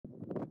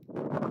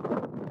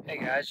Hey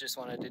guys, just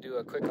wanted to do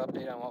a quick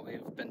update on what we've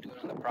been doing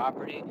on the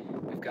property.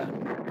 We've got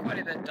quite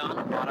a bit done.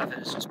 A lot of it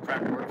is just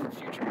prep work for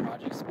future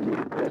projects.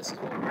 This is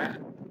where we're at.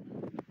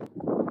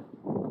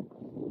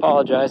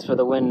 Apologize for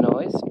the wind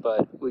noise,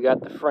 but we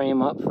got the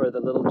frame up for the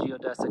little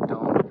geodesic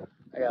dome.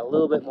 I got a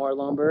little bit more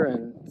lumber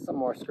and some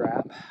more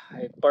scrap.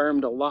 I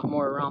bermed a lot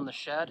more around the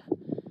shed,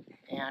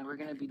 and we're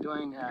going to be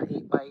doing an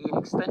 8x8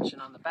 extension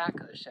on the back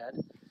of the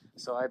shed.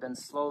 So I've been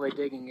slowly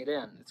digging it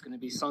in. It's going to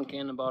be sunk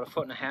in about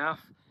 1.5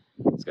 feet.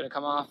 It's going to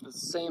come off the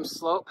same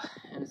slope,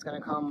 and it's going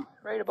to come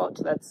right about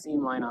to that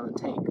seam line on the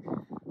tank.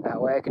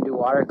 That way I can do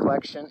water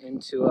collection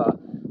into a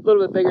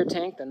little bit bigger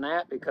tank than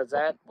that, because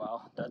that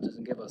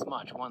doesn't give us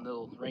much. One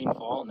little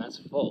rainfall and that's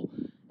full.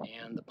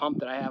 And the pump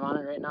that I have on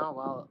it right now,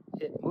 well,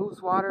 it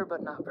moves water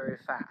but not very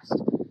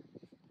fast.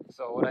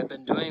 So what I've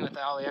been doing with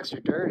all the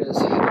extra dirt is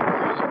berming it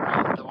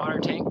around the water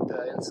tank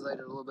to insulate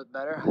it a little bit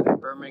better. I've been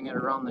berming it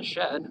around the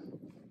shed.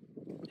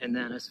 And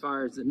then as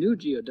far as the new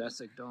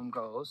geodesic dome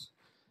goes,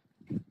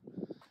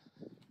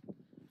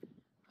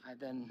 I've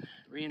been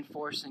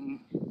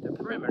reinforcing the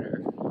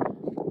perimeter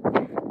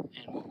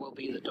and what will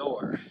be the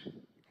door.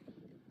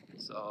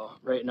 So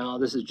right now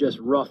this is just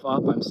rough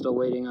up. I'm still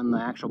waiting on the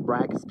actual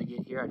brackets to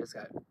get here. I just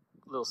got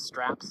little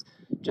straps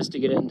just to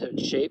get it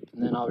into shape,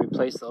 and then I'll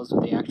replace those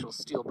with the actual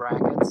steel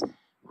brackets,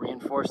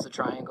 reinforce the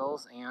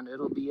triangles, and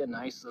it'll be a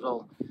nice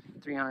little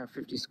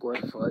 350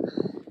 square foot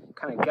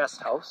kind of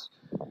guest house.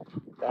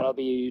 That'll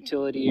be a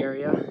utility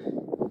area.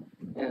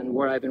 And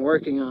what I've been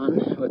working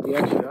on with the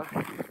extra,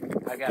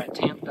 I got it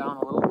tamped down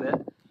a little bit,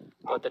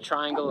 but the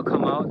triangle will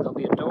come out and there'll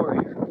be a door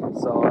here.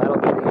 So that'll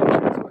be the